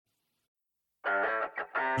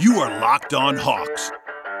You are Locked On Hawks,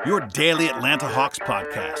 your daily Atlanta Hawks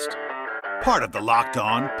podcast. Part of the Locked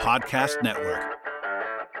On Podcast Network.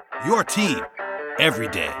 Your team every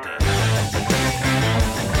day.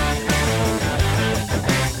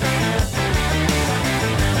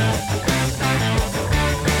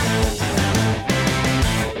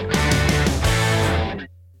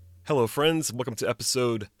 Hello, friends. Welcome to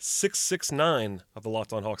episode 669 of the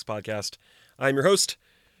Locked On Hawks podcast. I'm your host,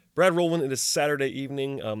 Brad Rowland. It is Saturday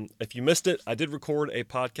evening. If you missed it, I did record a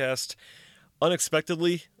podcast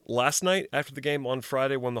unexpectedly last night after the game on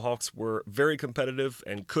Friday when the Hawks were very competitive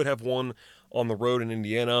and could have won on the road in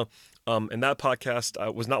Indiana. And that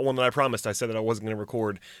podcast was not one that I promised. I said that I wasn't going to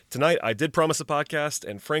record. Tonight, I did promise a podcast,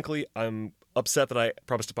 and frankly, I'm upset that I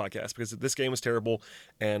promised a podcast because this game was terrible,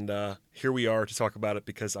 and here we are to talk about it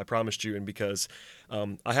because I promised you and because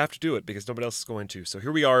I have to do it because nobody else is going to. So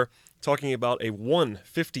here we are talking about a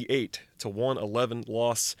 158-111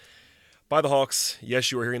 loss by the Hawks.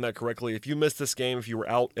 Yes, you are hearing that correctly. If you missed this game, if you were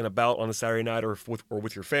out and about on a Saturday night or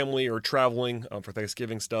with your family or traveling for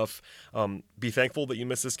Thanksgiving stuff, be thankful that you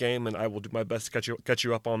missed this game, and I will do my best to catch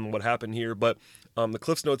you up on what happened here. But the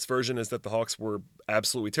Cliffs Notes version is that the Hawks were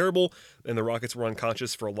absolutely terrible, and the Rockets were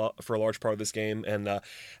unconscious for a large part of this game. And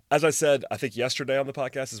as I said, I think yesterday on the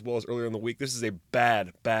podcast as well as earlier in the week, this is a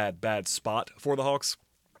bad spot for the Hawks.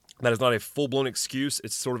 That is not a full-blown excuse.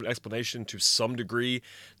 It's sort of an explanation to some degree.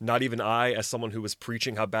 Not even I, as someone who was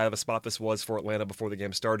preaching how bad of a spot this was for Atlanta before the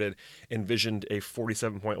game started, envisioned a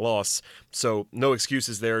 47-point loss. So no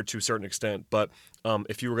excuses there to a certain extent. But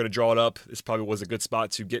if you were going to draw it up, this probably was a good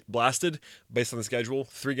spot to get blasted based on the schedule.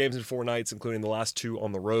 3 games in 4 nights, including the last 2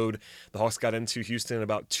 on the road. The Hawks got into Houston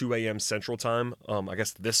about 2 a.m. Central Time, I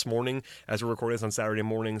guess this morning, as we're recording this on Saturday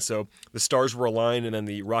morning. So the stars were aligned, and then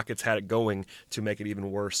the Rockets had it going to make it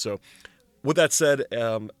even worse. So with that said,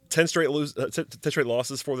 10 straight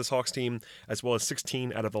losses for this Hawks team, as well as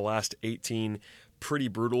 16 out of the last 18. Pretty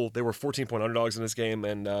brutal. They were 14-point underdogs in this game,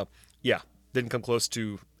 and didn't come close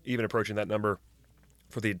to even approaching that number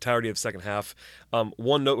for the entirety of the second half.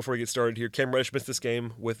 One note before we get started here, Cam Reddish missed this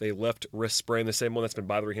game with a left wrist sprain, the same one that's been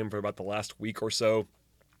bothering him for about the last week or so.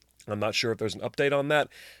 I'm not sure if there's an update on that.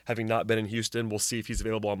 Having not been in Houston, we'll see if he's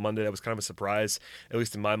available on Monday. That was kind of a surprise, at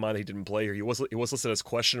least in my mind, that he didn't play here. He was listed as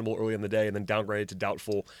questionable early in the day and then downgraded to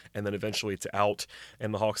doubtful and then eventually to out.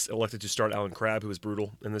 And the Hawks elected to start Allen Crabbe, who was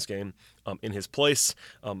brutal in this game, in his place.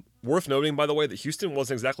 Worth noting, by the way, that Houston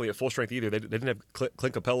wasn't exactly at full strength either. They didn't have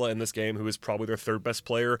Clint Capella in this game, who is probably their third best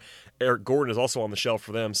player. Eric Gordon is also on the shelf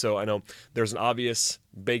for them. So I know there's an obvious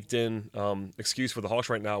baked-in excuse for the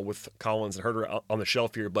Hawks right now with Collins and Herter on the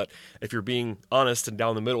shelf here. But if you're being honest and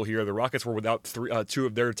down the middle here, the Rockets were without 2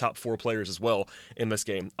 of their top 4 players as well in this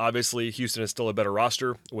game. Obviously, Houston is still a better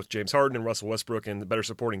roster with James Harden and Russell Westbrook and the better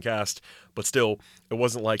supporting cast. But still, it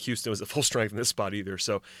wasn't like Houston was at full strength in this spot either.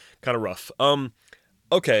 So kind of rough.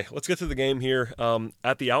 Okay, let's get to the game here.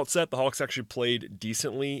 At the outset, the Hawks actually played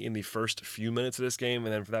decently in the first few minutes of this game,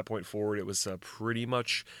 and then from that point forward, it was pretty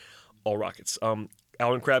much all Rockets.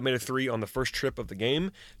 Allen Crabbe made a 3 on the first trip of the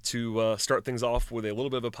game to start things off with a little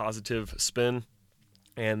bit of a positive spin,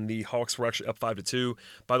 and the Hawks were actually up 5-2.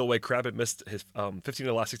 By the way, Crabbe had missed his 15 of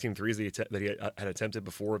the last 16 threes that he had attempted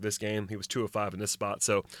before this game. He was 2 of 5 in this spot,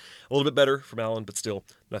 so a little bit better from Allen, but still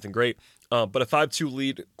nothing great. But a 5-2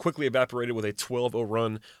 lead quickly evaporated with a 12-0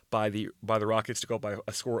 run by the Rockets to go up by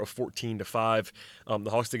a score of 14-5. The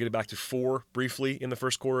Hawks did get it back to 4 briefly in the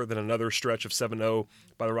first quarter, then another stretch of 7-0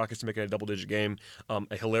 by the Rockets to make it a double-digit game.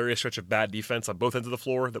 A hilarious stretch of bad defense on both ends of the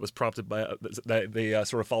floor that was prompted by they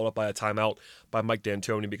sort of followed up by a timeout by Mike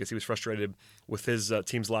D'Antoni because he was frustrated with his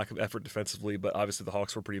team's lack of effort defensively. But obviously the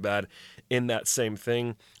Hawks were pretty bad in that same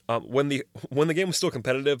thing. When the game was still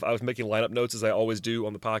competitive, I was making lineup notes as I always do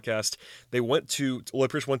on the podcast.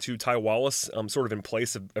 Lloyd Pierce went to Ty Wallace, sort of in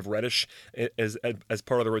place of Reddish as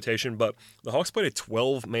part of the rotation. But the Hawks played a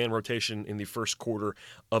 12-man rotation in the first quarter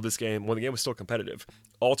of this game when the game was still competitive.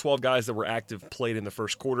 All 12 guys that were active played in the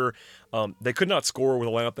first quarter. They could not score with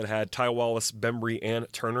a lineup that had Ty Wallace, Bembry, and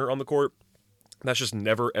Turner on the court. That's just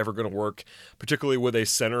never, ever going to work, particularly with a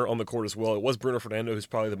center on the court as well. It was Bruno Fernando, who's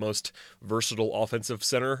probably the most versatile offensive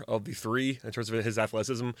center of the 3 in terms of his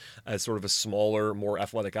athleticism as sort of a smaller, more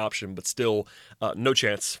athletic option, but still no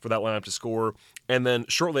chance for that lineup to score. And then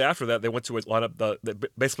shortly after that, they went to a lineup that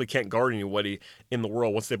basically can't guard anybody in the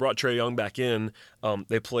world. Once they brought Trae Young back in,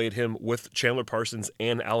 they played him with Chandler Parsons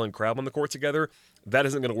and Allen Crabbe on the court together. That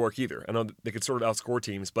isn't going to work either. I know they could sort of outscore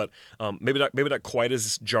teams, but maybe not quite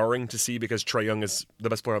as jarring to see because Trae Young is the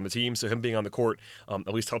best player on the team, so him being on the court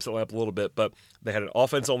at least helps it line up a little bit. But they had an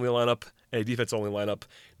offense-only lineup and a defense-only lineup,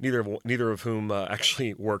 neither of whom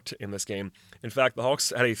actually worked in this game. In fact, the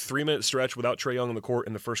Hawks had a 3-minute stretch without Trae Young on the court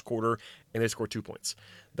in the first quarter, and they scored 2 points.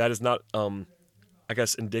 That is not, I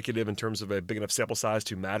guess, indicative in terms of a big enough sample size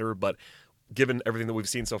to matter, but given everything that we've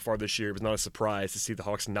seen so far this year, it was not a surprise to see the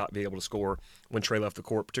Hawks not be able to score when Trae left the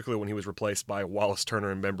court, particularly when he was replaced by Wallace,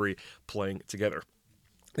 Turner, and Bembry playing together.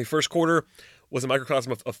 The first quarter was a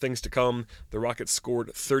microcosm of things to come. The Rockets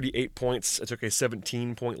scored 38 points. It took a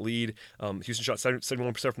 17-point lead. Houston shot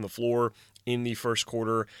 71% from the floor in the first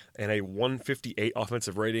quarter and a 158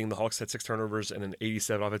 offensive rating. The Hawks had 6 turnovers and an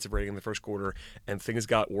 87 offensive rating in the first quarter, and things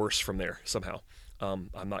got worse from there somehow. I'm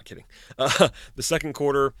not kidding. The second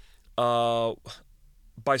quarter,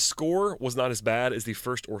 by score, was not as bad as the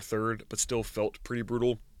first or third, but still felt pretty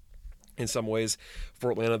brutal in some ways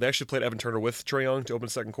for Atlanta. They actually played Evan Turner with Trae Young to open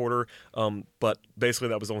the second quarter, but basically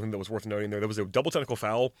that was the only thing that was worth noting there. There was a double technical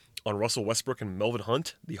foul on Russell Westbrook and Melvin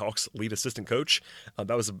Hunt, the Hawks' lead assistant coach.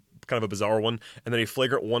 That was kind of a bizarre one. And then a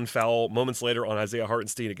flagrant 1 foul moments later on Isaiah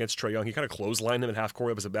Hartenstein against Trae Young. He kind of clotheslined him in half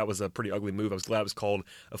court. That was a pretty ugly move. I was glad it was called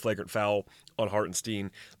a flagrant foul on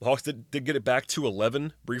Hartenstein. The Hawks did get it back to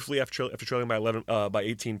 11 briefly after trailing by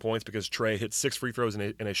 18 points because Trae hit 6 free throws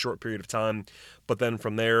in a short period of time. But then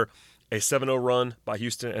from there, a 7-0 run by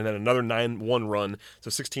Houston, and then another 9-1 run, so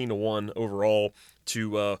 16-1 overall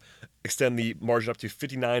to extend the margin up to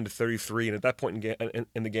 59-33. And at that point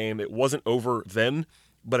in the game, it wasn't over then,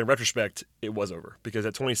 but in retrospect, it was over because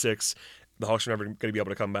at 26, the Hawks were never going to be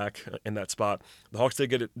able to come back in that spot. The Hawks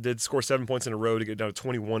did score 7 points in a row to get down to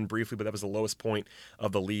 21 briefly, but that was the lowest point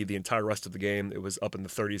of the lead. The entire rest of the game, it was up in the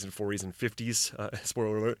 30s and 40s and 50s.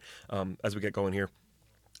 Spoiler alert! As we get going here.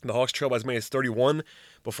 The Hawks trailed by as many as 31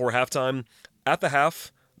 before halftime. At the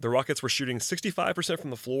half, the Rockets were shooting 65% from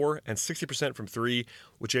the floor and 60% from three,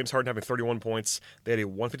 with James Harden having 31 points. They had a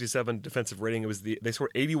 157 defensive rating. They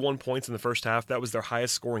scored 81 points in the first half. That was their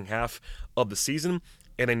highest scoring half of the season,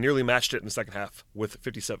 and they nearly matched it in the second half with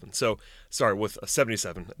 57. With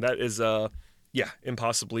 77. That is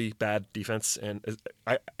impossibly bad defense, and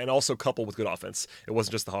also coupled with good offense. It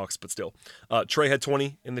wasn't just the Hawks, but still. Trae had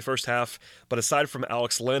 20 in the first half, but aside from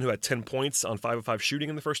Alex Len, who had 10 points on 5 of 5 shooting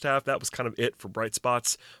in the first half, that was kind of it for bright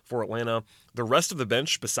spots for Atlanta. The rest of the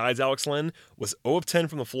bench, besides Alex Len, was 0 of 10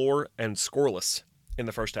 from the floor and scoreless in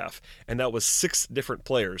the first half, and that was 6 different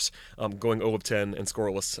players going 0 of 10 and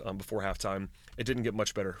scoreless before halftime. It didn't get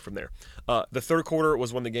much better from there. The third quarter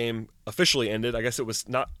was when the game officially ended. I guess it was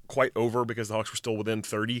not quite over because the Hawks were still within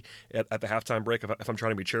 30 at the halftime break. If I'm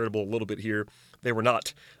trying to be charitable a little bit here, they were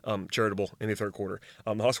not charitable in the third quarter.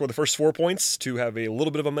 The Hawks scored the first 4 points to have a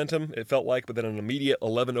little bit of momentum, it felt like, but then an immediate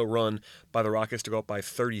 11-0 run by the Rockets to go up by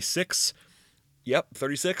 36.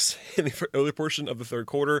 36 in the early portion of the third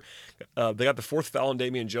quarter. They got the 4th foul on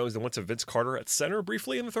Damian Jones and went to Vince Carter at center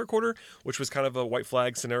briefly in the third quarter, which was kind of a white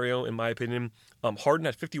flag scenario in my opinion. Harden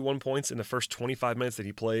had 51 points in the first 25 minutes that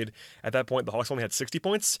he played. At that point, the Hawks only had 60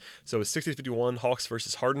 points, so it was 60-51 Hawks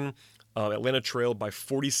versus Harden. Atlanta trailed by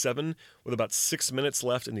 47 with about 6 minutes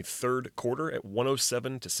left in the third quarter at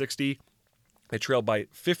 107-60. They trailed by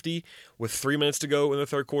 50 with 3 minutes to go in the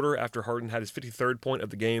third quarter after Harden had his 53rd point of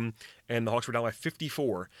the game, and the Hawks were down by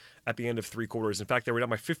 54 at the end of 3 quarters. In fact, they were down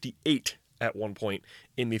by 58 at one point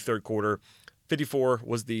in the third quarter. 54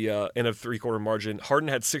 was the end of 3-quarter margin. Harden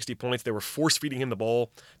had 60 points. They were force-feeding him the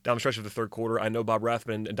ball down the stretch of the third quarter. I know Bob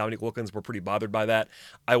Rathman and Dominique Wilkins were pretty bothered by that.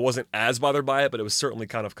 I wasn't as bothered by it, but it was certainly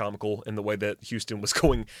kind of comical in the way that Houston was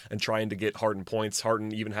going and trying to get Harden points.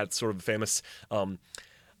 Harden even had sort of a famous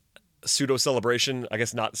pseudo celebration, I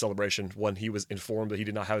guess not celebration, when he was informed that he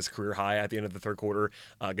did not have his career high at the end of the third quarter.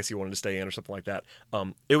 I guess he wanted to stay in or something like that.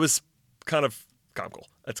 It was kind of comical.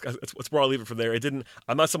 That's where I'll leave it from there.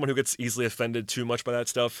 I'm not someone who gets easily offended too much by that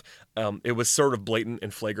stuff. It was sort of blatant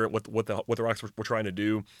and flagrant what the Rockets were trying to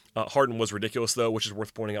do. Harden was ridiculous though, which is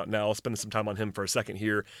worth pointing out now. I'll spend some time on him for a second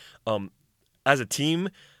here. As a team,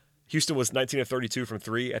 Houston was 19 of 32 from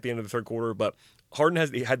 3 at the end of the third quarter, but Harden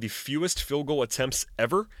had the fewest field goal attempts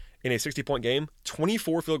ever in a 60-point game,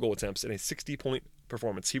 24 field goal attempts in a 60-point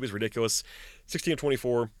performance. He was ridiculous. 16 of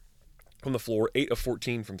 24 from the floor, 8 of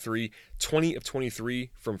 14 from 3, 20 of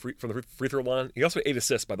 23 from the free throw line. He also had 8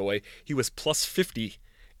 assists, by the way. He was plus 50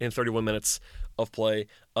 in 31 minutes of play.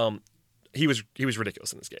 he was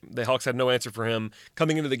ridiculous in this game. The Hawks had no answer for him.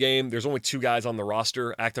 Coming into the game, there's only 2 guys on the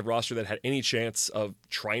roster, active roster, that had any chance of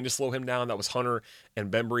trying to slow him down. That was Hunter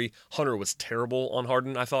and Bembry. Hunter was terrible on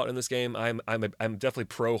Harden, I thought, in this game. I'm definitely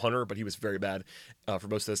pro Hunter, but he was very bad for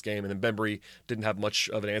most of this game. And then Bembry didn't have much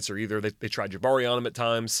of an answer either. They tried Jabari on him at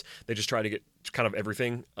times. They just tried to get kind of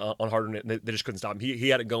everything on Harden, and they just couldn't stop him. He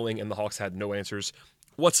had it going, and the Hawks had no answers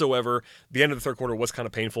whatsoever. The end of the third quarter was kind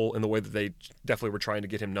of painful in the way that they definitely were trying to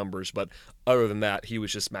get him numbers, but other than that, he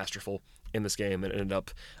was just masterful in this game and ended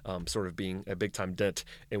up sort of being a big-time dent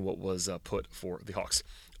in what was put for the Hawks.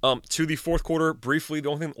 To the fourth quarter, briefly,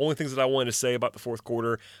 the only things that I wanted to say about the fourth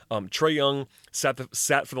quarter, Trae Young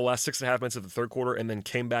sat for the last 6.5 minutes of the third quarter and then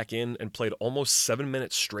came back in and played almost 7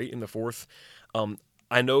 minutes straight in the fourth.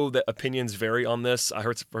 I know that opinions vary on this. I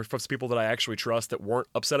heard from some people that I actually trust that weren't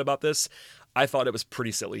upset about this. I thought it was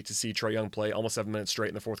pretty silly to see Trae Young play almost 7 minutes straight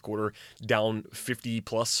in the fourth quarter, down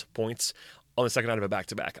 50-plus points on the second night of a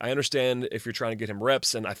back-to-back. I understand if you're trying to get him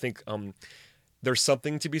reps, and I think there's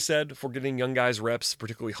something to be said for getting young guys reps,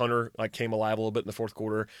 particularly Hunter, came alive a little bit in the fourth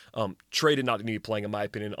quarter. Trae did not need to be playing, in my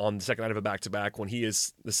opinion, on the second night of a back-to-back when he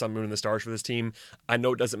is the sun, moon, and the stars for this team. I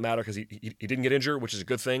know it doesn't matter because he didn't get injured, which is a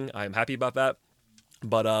good thing. I am happy about that.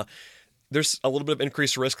 But there's a little bit of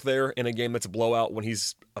increased risk there in a game that's a blowout when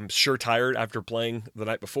he's, I'm sure, tired after playing the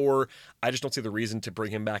night before. I just don't see the reason to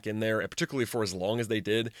bring him back in there, and particularly for as long as they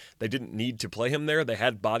did. They didn't need to play him there. They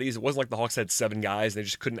had bodies. It wasn't like the Hawks had 7 guys. They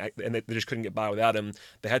just couldn't get by without him.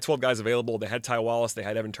 They had 12 guys available. They had Ty Wallace. They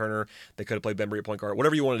had Evan Turner. They could have played Bembry at point guard.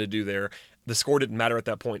 Whatever you wanted to do there. The score didn't matter at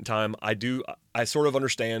that point in time. I sort of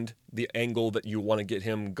understand the angle that you want to get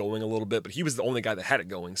him going a little bit, but he was the only guy that had it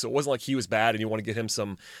going. So it wasn't like he was bad and you want to get him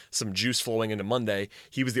some juice flowing into Monday.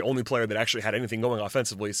 He was the only player that actually had anything going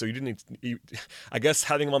offensively. So I guess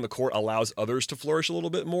having him on the court allows others to flourish a little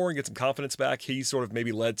bit more and get some confidence back. He sort of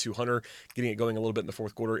maybe led to Hunter getting it going a little bit in the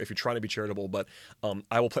fourth quarter if you're trying to be charitable, but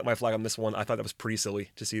I will plant my flag on this one. I thought that was pretty silly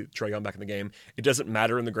to see Trae Young back in the game. It doesn't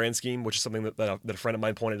matter in the grand scheme, which is something that a friend of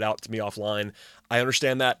mine pointed out to me offline. I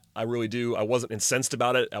understand that. I really do. I wasn't incensed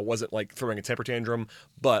about it. I wasn't throwing a temper tantrum,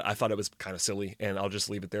 but I thought it was kind of silly, and I'll just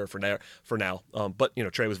leave it there for now. But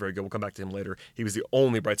Trae was very good. We'll come back to him later. He was the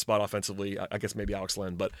only bright spot offensively. I guess maybe Alex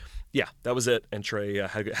Len, but yeah, that was it. And Trae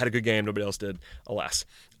had a good game. Nobody else did, alas.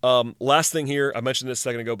 Last thing here, I mentioned this a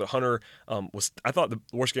second ago, but Hunter was, I thought, the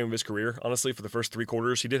worst game of his career, honestly, for the first 3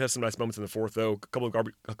 quarters. He did have some nice moments in the fourth, though,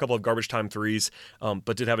 a couple of garbage time threes,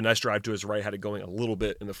 but did have a nice drive to his right, had it going a little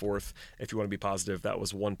bit in the fourth. If you want to be positive, that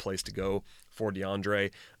was one place to go for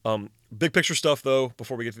DeAndre. Big picture stuff, though,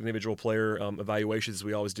 before we get to the individual player evaluations, as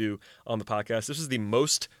we always do on the podcast. This is the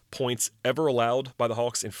most points ever allowed by the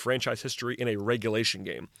Hawks in franchise history in a regulation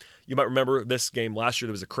game. You might remember this game last year.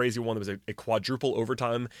 There was a crazy one. There was a quadruple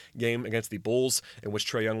overtime game against the Bulls in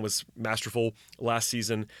which Trae Young was masterful last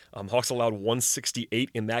season. Hawks allowed 168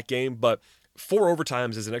 in that game, but 4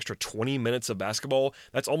 overtimes is an extra 20 minutes of basketball.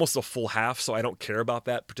 That's almost a full half, so I don't care about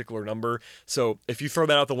that particular number. So if you throw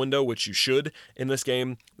that out the window, which you should in this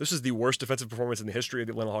game, this is the worst defensive performance in the history of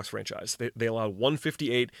the Atlanta Hawks franchise. They allowed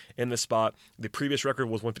 158 in this spot. The previous record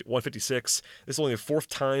was 156. This is only the 4th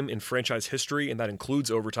time in franchise history, and that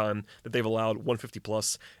includes overtime, that they've allowed 150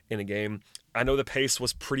 plus in a game. I know the pace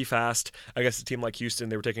was pretty fast. I guess a team like Houston,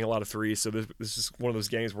 they were taking a lot of threes, so this is one of those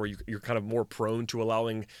games where you're kind of more prone to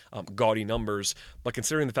allowing gaudy numbers. But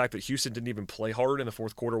considering the fact that Houston didn't even play hard in the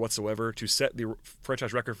fourth quarter whatsoever to set the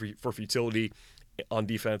franchise record for futility on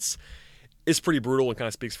defense is pretty brutal and kind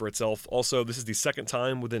of speaks for itself. Also, this is the second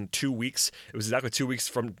time within 2 weeks. It was exactly 2 weeks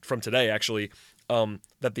from today, actually,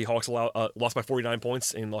 that the Hawks lost by 49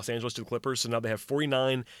 points in Los Angeles to the Clippers. So now they have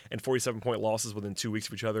 49 and 47-point losses within 2 weeks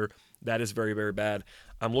of each other. That is very, very bad.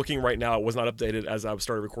 I'm looking right now. It was not updated as I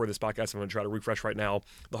started recording this podcast. I'm going to try to refresh right now.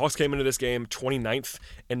 The Hawks came into this game 29th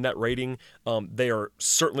in net rating. They are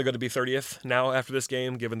certainly going to be 30th now after this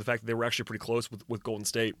game, given the fact that they were actually pretty close with Golden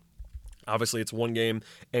State. Obviously, it's one game,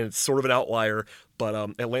 and it's sort of an outlier, but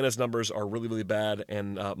Atlanta's numbers are really, really bad,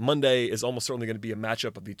 and Monday is almost certainly going to be a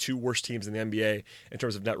matchup of the 2 worst teams in the NBA in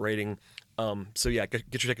terms of net rating. So, yeah, get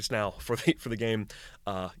your tickets now for the game.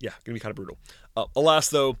 Going to be kind of brutal. Alas,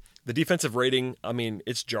 though, the defensive rating, I mean,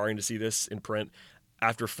 it's jarring to see this in print.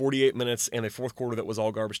 After 48 minutes and a fourth quarter that was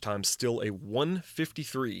all garbage time, still a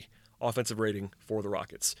 153 offensive rating for the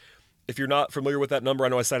Rockets. If you're not familiar with that number, I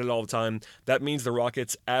know I cite it all the time, that means the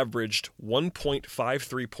Rockets averaged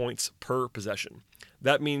 1.53 points per possession.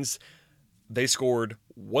 That means they scored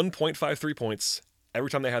 1.53 points every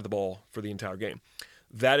time they had the ball for the entire game.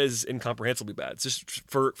 That is incomprehensibly bad. Just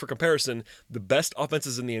for comparison, the best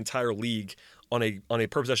offenses in the entire league on a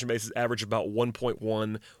per possession basis average about 1.1,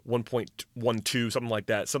 1.12, something like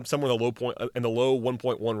that. Somewhere in the low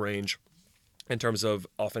 1.1 range in terms of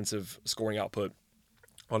offensive scoring output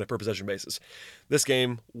on a per possession basis. This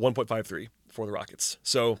game, 1.53 for the Rockets.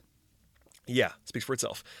 So, yeah, speaks for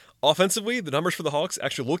itself. Offensively, the numbers for the Hawks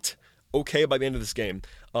actually looked okay by the end of this game.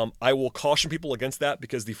 I will caution people against that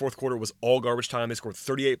because the fourth quarter was all garbage time. They scored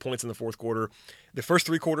 38 points in the fourth quarter. The first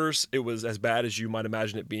three quarters, it was as bad as you might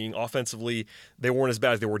imagine it being. Offensively, they weren't as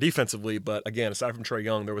bad as they were defensively, but again, aside from Trae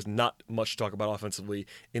Young, there was not much to talk about offensively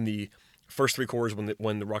in the first three quarters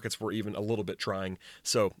when the Rockets were even a little bit trying.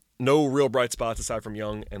 So no real bright spots aside from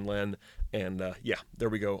Young and Len. And yeah, there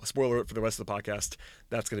we go. Spoiler alert for the rest of the podcast.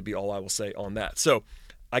 That's going to be all I will say on that. So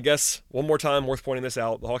I guess one more time, worth pointing this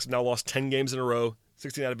out. The Hawks have now lost 10 games in a row,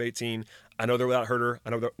 16 out of 18. I know they're without Huerter. I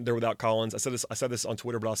know they're without Collins. I said this on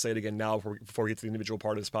Twitter, but I'll say it again now before we get to the individual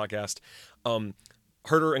part of this podcast.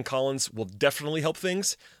 Huerter and Collins will definitely help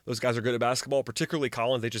things. Those guys are good at basketball, particularly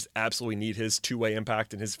Collins. They just absolutely need his two-way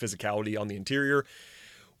impact and his physicality on the interior.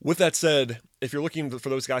 With that said, if you're looking for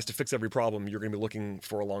those guys to fix every problem, you're going to be looking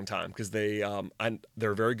for a long time because they're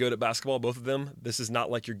very good at basketball, both of them. This is not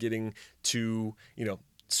like you're getting to,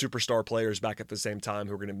 superstar players back at the same time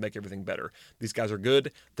who are going to make everything better. These guys are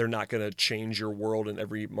good. They're not going to change your world in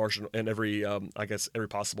every every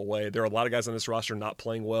possible way. There are a lot of guys on this roster not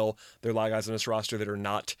playing well. There are a lot of guys on this roster that are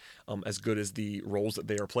not as good as the roles that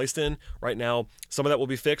they are placed in right now. Some of that will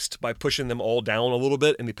be fixed by pushing them all down a little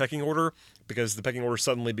bit in the pecking order because the pecking order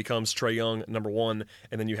suddenly becomes Trae Young number 1,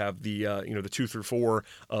 and then you have the the 2 through 4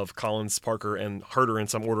 of Collins, Parker, and Huerter in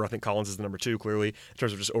some order. I think Collins is the number 2 clearly in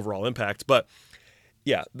terms of just overall impact, but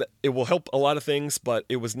yeah, it will help a lot of things, but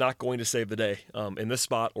it was not going to save the day in this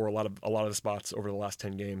spot or a lot of the spots over the last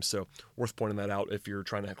 10 games. So worth pointing that out if you're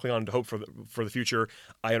trying to cling on to hope for the future.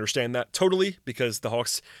 I understand that totally because the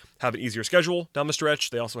Hawks have an easier schedule down the stretch.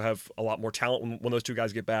 They also have a lot more talent when those two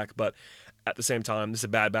guys get back. But at the same time, this is a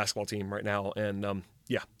bad basketball team right now. And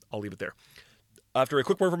yeah, I'll leave it there. After a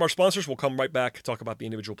quick word from our sponsors, we'll come right back, talk about the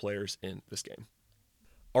individual players in this game.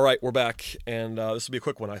 All right, we're back, and this will be a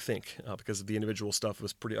quick one, I think, because the individual stuff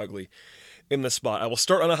was pretty ugly in this spot. I will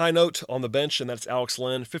start on a high note on the bench, and that's Alex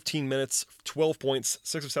Len. 15 minutes, 12 points,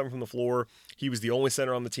 6 of 7 from the floor. He was the only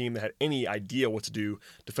center on the team that had any idea what to do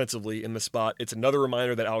defensively in this spot. It's another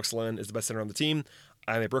reminder that Alex Len is the best center on the team.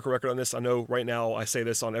 I may break a record on this. I know right now I say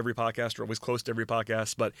this on every podcast, or always close to every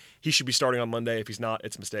podcast, but he should be starting on Monday. If he's not,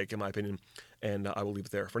 it's a mistake, in my opinion, and I will leave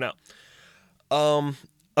it there for now.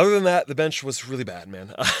 Other than that, the bench was really bad,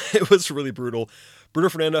 man. It was really brutal. Bruno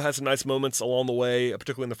Fernando had some nice moments along the way,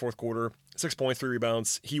 particularly in the fourth quarter. 6 points, 3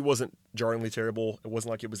 rebounds. He wasn't jarringly terrible. It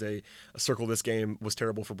wasn't like it was a circle this game was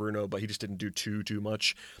terrible for Bruno, but he just didn't do too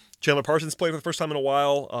much. Chandler Parsons played for the first time in a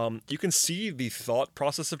while. You can see the thought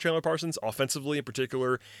process of Chandler Parsons, offensively in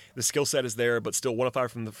particular. The skill set is there, but still 1 of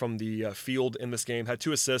 5 from the field in this game. Had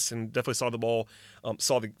 2 assists and definitely saw the ball,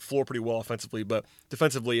 saw the floor pretty well offensively, but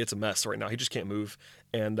defensively it's a mess right now. He just can't move.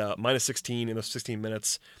 And minus 16 in those 16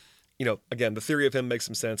 minutes. Again, the theory of him makes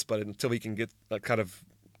some sense, but until he can get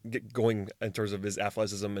going in terms of his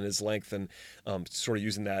athleticism and his length and sort of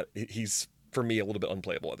using that, he's, for me, a little bit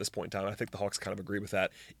unplayable at this point in time. I think the Hawks kind of agree with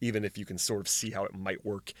that, even if you can sort of see how it might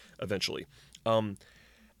work eventually.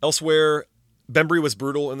 Elsewhere, Bembry was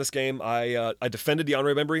brutal in this game. I defended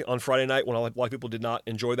DeAndre Bembry on Friday night when a lot of people did not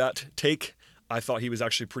enjoy that take. I thought he was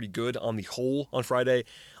actually pretty good on the whole on Friday.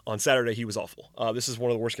 On Saturday, he was awful. This is one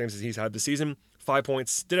of the worst games that he's had this season. 5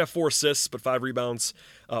 points, did have 4 assists, but 5 rebounds.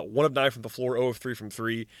 1 of 9 from the floor, 0 of 3 from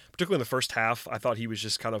 3. Particularly in the first half, I thought he was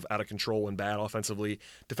just kind of out of control and bad offensively.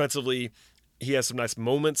 Defensively, he has some nice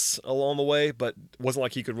moments along the way, but it wasn't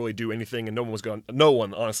like he could really do anything, and no one was good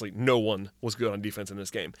on defense in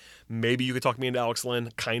this game. Maybe you could talk me into Alex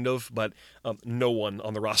Len, kind of, but no one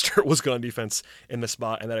on the roster was good on defense in this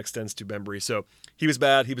spot, and that extends to Bembry. So he was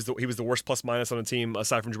bad. He was the worst plus-minus on the team,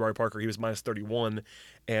 aside from Jabari Parker. He was minus 31,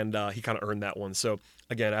 and he kind of earned that one. So,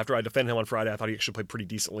 again, after I defended him on Friday, I thought he actually played pretty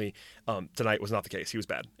decently. Tonight was not the case. He was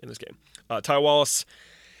bad in this game. Ty Wallace,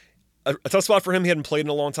 a tough spot for him. He hadn't played in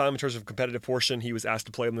a long time in terms of competitive portion. He was asked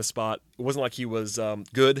to play in this spot. It wasn't like he was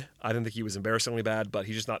good. I didn't think he was embarrassingly bad, but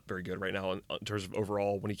he's just not very good right now in terms of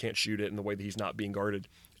overall when he can't shoot it and the way that he's not being guarded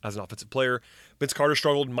as an offensive player. Vince Carter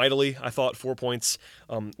struggled mightily, I thought. 4 points,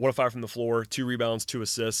 1 of 5 from the floor, 2 rebounds, 2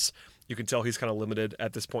 assists. You can tell he's kind of limited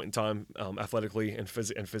at this point in time, athletically and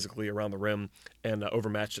physically around the rim, and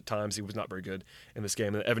overmatched at times. He was not very good in this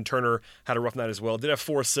game. And Evan Turner had a rough night as well. Did have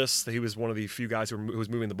 4 assists. He was one of the few guys who was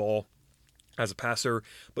moving the ball as a passer,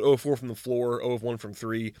 but 0 of 4 from the floor, 0 of 1 from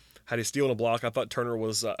 3. Had a steal and a block. I thought Turner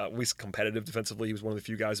was at least competitive defensively. He was one of the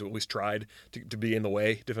few guys who at least tried to be in the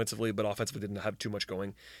way defensively, but offensively didn't have too much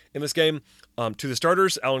going in this game. To the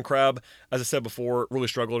starters, Alan Crabb, as I said before, really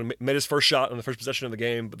struggled. Made his first shot on the first possession of the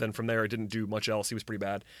game, but then from there, it didn't do much else. He was pretty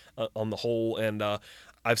bad on the whole, and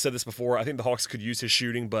I've said this before, I think the Hawks could use his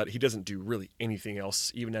shooting, but he doesn't do really anything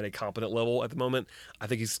else, even at a competent level at the moment. I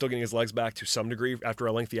think he's still getting his legs back to some degree after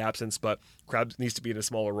a lengthy absence, but Crabbe needs to be in a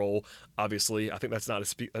smaller role, obviously. I think that's not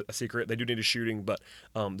a secret. They do need his shooting, but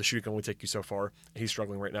the shooting can only take you so far. He's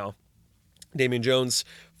struggling right now. Damian Jones,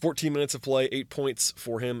 14 minutes of play, 8 points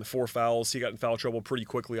for him, 4 fouls. He got in foul trouble pretty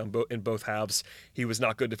quickly in both halves. He was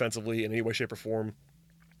not good defensively in any way, shape, or form.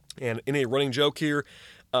 And in a running joke here,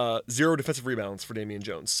 0 defensive rebounds for Damian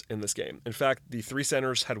Jones in this game. In fact, the 3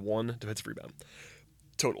 centers had 1 defensive rebound.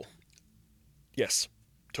 Total. Yes,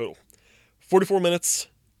 total. 44 minutes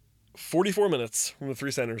from the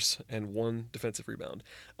 3 centers and 1 defensive rebound.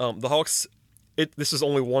 The Hawks, this is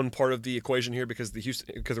only one part of the equation here because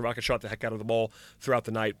the Rockets shot the heck out of the ball throughout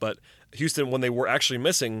the night. But Houston, when they were actually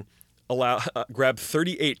missing, grabbed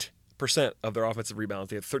 38% of their offensive rebounds.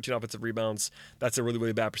 They had 13 offensive rebounds. That's a really,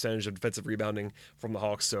 really bad percentage of defensive rebounding from the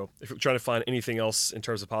Hawks. So if you're trying to find anything else in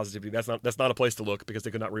terms of positivity, that's not a place to look because they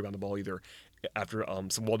could not rebound the ball either after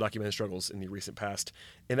some well-documented struggles in the recent past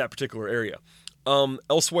in that particular area.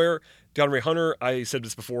 Elsewhere, DeAndre Hunter, I said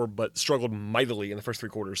this before, but struggled mightily in the first 3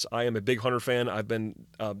 quarters. I am a big Hunter fan. I've been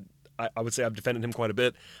I would say I've defended him quite a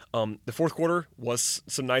bit. The fourth quarter was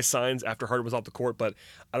some nice signs after Harden was off the court, but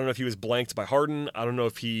I don't know if he was blanked by Harden. I don't know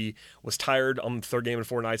if he was tired on the 3rd game in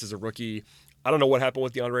 4 nights as a rookie. I don't know what happened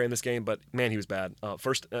with DeAndre in this game, but man, he was bad.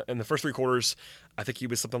 In the first 3 quarters, I think he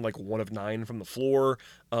was something like 1 of 9 from the floor.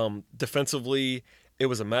 Defensively, it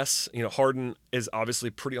was a mess. Harden is obviously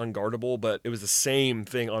pretty unguardable, but it was the same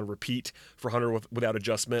thing on repeat for Hunter without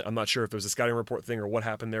adjustment. I'm not sure if there was a scouting report thing or what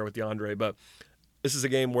happened there with DeAndre, but this is a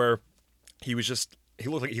game where he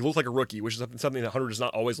looked like a rookie, which is something that Hunter does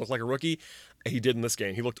not always look like a rookie. He did in this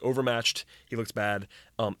game. He looked overmatched. He looks bad.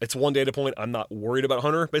 It's one data point. I'm not worried about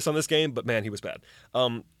Hunter based on this game, but man, he was bad.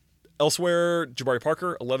 Elsewhere, Jabari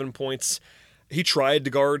Parker, 11 points. He tried to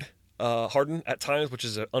guard Harden at times, which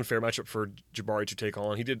is an unfair matchup for Jabari to take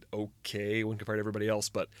on. He did okay when compared to everybody else,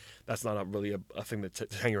 but that's not really a thing to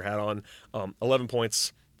hang your hat on. 11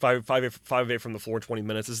 points. 5 of 8 from the floor, 20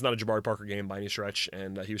 minutes. This is not a Jabari Parker game by any stretch,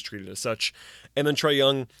 and he was treated as such. And then Trae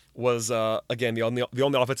Young was, again, the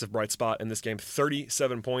only offensive bright spot in this game.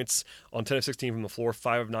 37 points on 10 of 16 from the floor,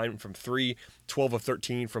 5 of 9 from 3, 12 of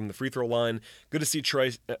 13 from the free throw line. Good to see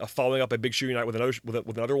Trae following up a big shooting night with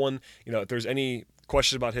another one. If there's any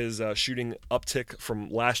question about his shooting uptick from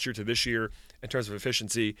last year to this year in terms of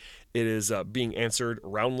efficiency, it is being answered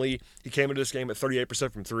roundly. He came into this game at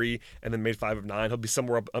 38% from 3 and then made 5 of 9. He'll be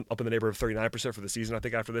somewhere up in the neighborhood of 39% for the season, I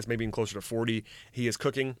think, after this, maybe even closer to 40. He is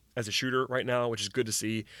cooking as a shooter right now, which is good to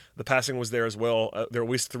see. The passing was there as well. There were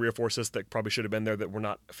at least 3 or 4 assists that probably should have been there that were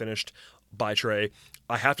not finished by Trae.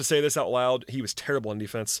 I have to say this out loud. He was terrible on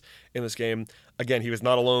defense in this game. Again, he was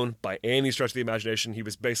not alone by any stretch of the imagination. He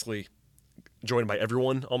was basically joined by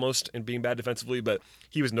everyone almost in being bad defensively, but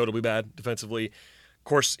he was notably bad defensively. Of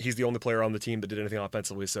course, he's the only player on the team that did anything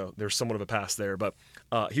offensively, so there's somewhat of a pass there, but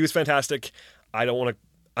he was fantastic.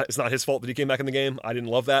 It's not his fault that he came back in the game. I didn't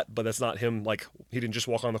love that, but that's not him. Like, he didn't just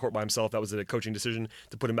walk on the court by himself. That was a coaching decision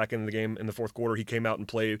to put him back in the game in the fourth quarter. He came out and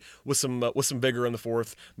played with some vigor in the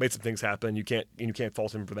fourth, made some things happen. You can't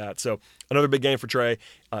fault him for that. So another big game for Trae.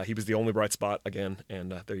 He was the only bright spot again,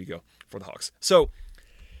 and there you go for the Hawks. So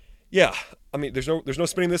yeah, I mean, there's no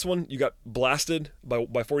spinning this one. You got blasted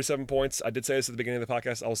by 47 points. I did say this at the beginning of the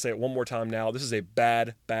podcast. I will say it one more time now. This is a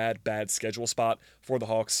bad schedule spot for the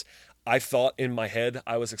Hawks. I thought in my head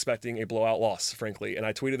I was expecting a blowout loss, frankly, and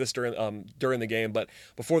I tweeted this during the game. But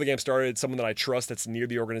before the game started, someone that I trust that's near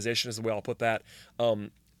the organization is the way I'll put that.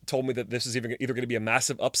 Told me that this is either going to be a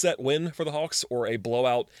massive upset win for the Hawks or a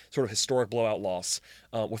blowout, sort of historic blowout loss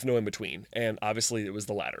with no in between. And obviously it was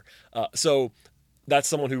the latter. So that's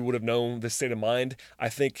someone who would have known this state of mind. I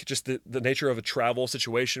think just the nature of a travel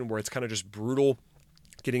situation where it's kind of just brutal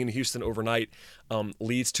getting into Houston overnight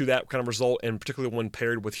leads to that kind of result, and particularly when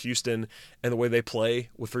paired with Houston and the way they play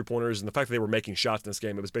with three-pointers and the fact that they were making shots in this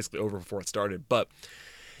game, it was basically over before it started. But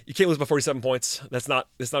you can't lose by 47 points. It's not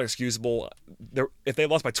excusable. If they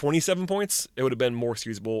lost by 27 points, it would have been more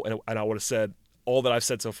excusable, and I would have said all that I've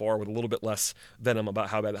said so far with a little bit less venom about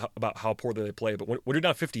how poorly they play. But when you're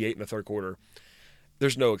down 58 in the third quarter,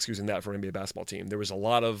 there's no excusing that for an NBA basketball team. There was a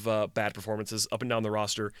lot of bad performances up and down the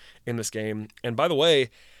roster in this game. And by the way,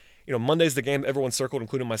 Monday's the game everyone circled,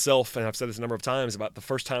 including myself, and I've said this a number of times about the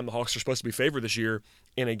first time the Hawks are supposed to be favored this year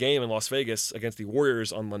in a game in Las Vegas against the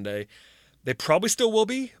Warriors on Monday. They probably still will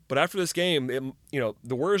be, but after this game,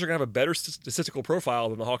 the Warriors are going to have a better statistical profile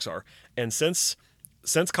than the Hawks are. And since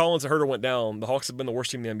Collins and Huerter went down, the Hawks have been the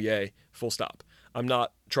worst team in the NBA, full stop. I'm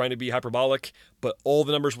not trying to be hyperbolic, but all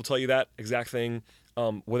the numbers will tell you that exact thing.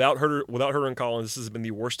 Without Huerter and Collins, this has been the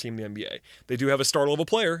worst team in the NBA. They do have a star-level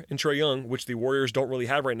player in Trae Young, which the Warriors don't really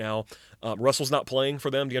have right now. Russell's not playing for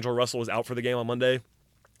them. D'Angelo Russell is out for the game on Monday.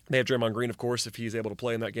 They have Draymond Green, of course, if he's able to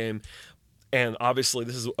play in that game. And obviously,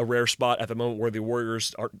 this is a rare spot at the moment where the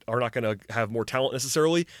Warriors are not going to have more talent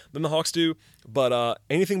necessarily than the Hawks do. But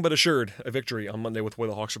anything but assured a victory on Monday with the way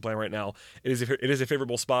the Hawks are playing right now. It is a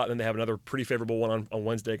favorable spot, and then they have another pretty favorable one on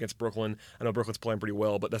Wednesday against Brooklyn. I know Brooklyn's playing pretty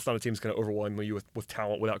well, but that's not a team that's going to overwhelm you with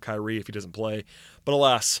talent without Kyrie if he doesn't play. But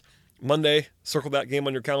alas, Monday, circle that game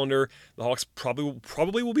on your calendar. The Hawks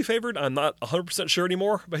probably will be favored. I'm not 100% sure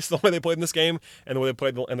anymore based on the way they played in this game and the way they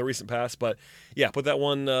played in the recent past. But yeah, put that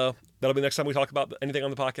one. That'll be next time we talk about anything on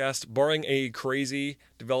the podcast. Barring a crazy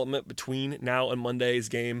development between now and Monday's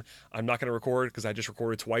game, I'm not going to record because I just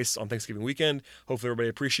recorded twice on Thanksgiving weekend. Hopefully everybody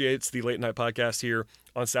appreciates the late night podcast here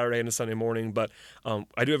on Saturday and Sunday morning. But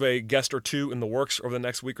I do have a guest or two in the works over the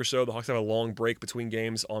next week or so. The Hawks have a long break between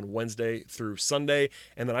games on Wednesday through Sunday.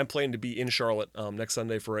 And then I'm planning to be in Charlotte next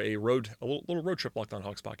Sunday for a little road trip Locked On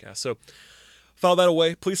Hawks podcast. So file that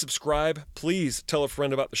away. Please subscribe. Please tell a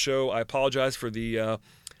friend about the show. I apologize for the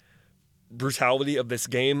brutality of this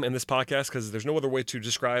game and this podcast because there's no other way to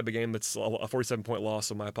describe a game that's a 47-point loss.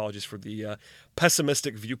 So my apologies for the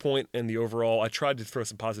pessimistic viewpoint and the overall. I tried to throw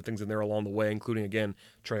some positive things in there along the way, including, again,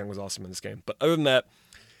 Trae Young was awesome in this game. But other than that,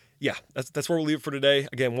 yeah, that's where we'll leave it for today.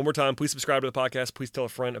 Again, one more time, please subscribe to the podcast. Please tell a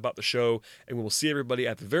friend about the show, and we will see everybody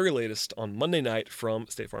at the very latest on Monday night from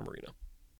State Farm Arena.